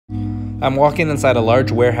I'm walking inside a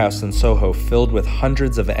large warehouse in SoHo filled with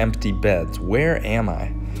hundreds of empty beds. Where am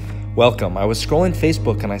I? Welcome. I was scrolling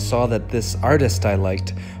Facebook and I saw that this artist I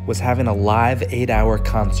liked was having a live 8-hour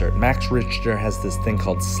concert. Max Richter has this thing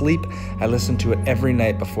called Sleep. I listen to it every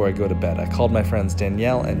night before I go to bed. I called my friends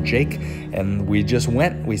Danielle and Jake and we just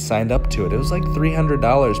went. We signed up to it. It was like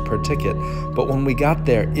 $300 per ticket. But when we got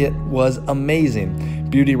there, it was amazing.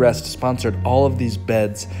 Beauty Rest sponsored all of these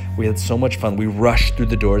beds. We had so much fun. We rushed through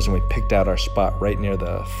the doors and we picked out our spot right near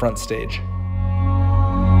the front stage.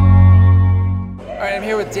 All right, I'm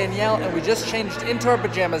here with Danielle, and we just changed into our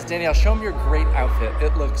pajamas. Danielle, show them your great outfit.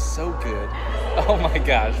 It looks so good. Oh my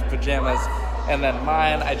gosh, pajamas. And then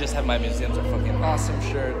mine, I just have my Museums Are Fucking Awesome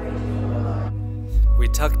shirt. We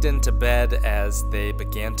tucked into bed as they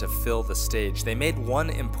began to fill the stage. They made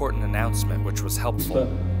one important announcement, which was helpful.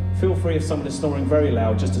 But feel free if somebody's snoring very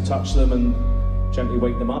loud just to touch them and gently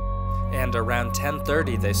wake them up. And around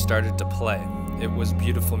 10:30, they started to play. It was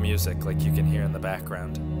beautiful music, like you can hear in the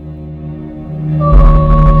background.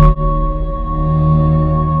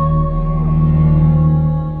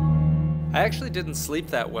 I actually didn't sleep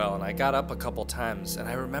that well, and I got up a couple times, and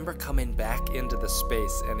I remember coming back into the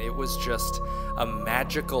space, and it was just a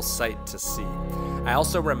magical sight to see. I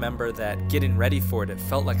also remember that getting ready for it, it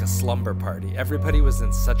felt like a slumber party. Everybody was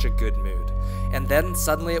in such a good mood. And then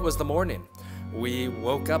suddenly it was the morning. We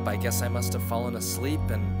woke up, I guess I must have fallen asleep,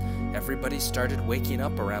 and everybody started waking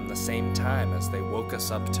up around the same time as they woke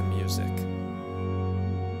us up to music.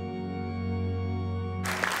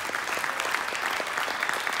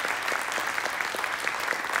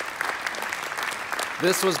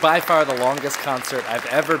 This was by far the longest concert I've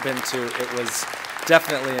ever been to. It was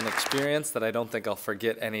definitely an experience that I don't think I'll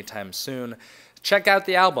forget anytime soon. Check out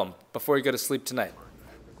the album before you go to sleep tonight.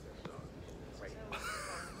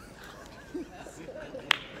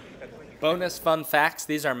 Bonus fun facts,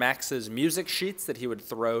 these are Max's music sheets that he would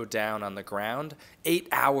throw down on the ground. 8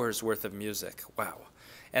 hours worth of music, wow.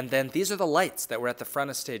 And then these are the lights that were at the front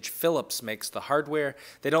of stage. Philips makes the hardware.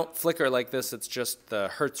 They don't flicker like this, it's just the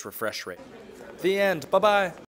Hertz refresh rate. The end, bye-bye.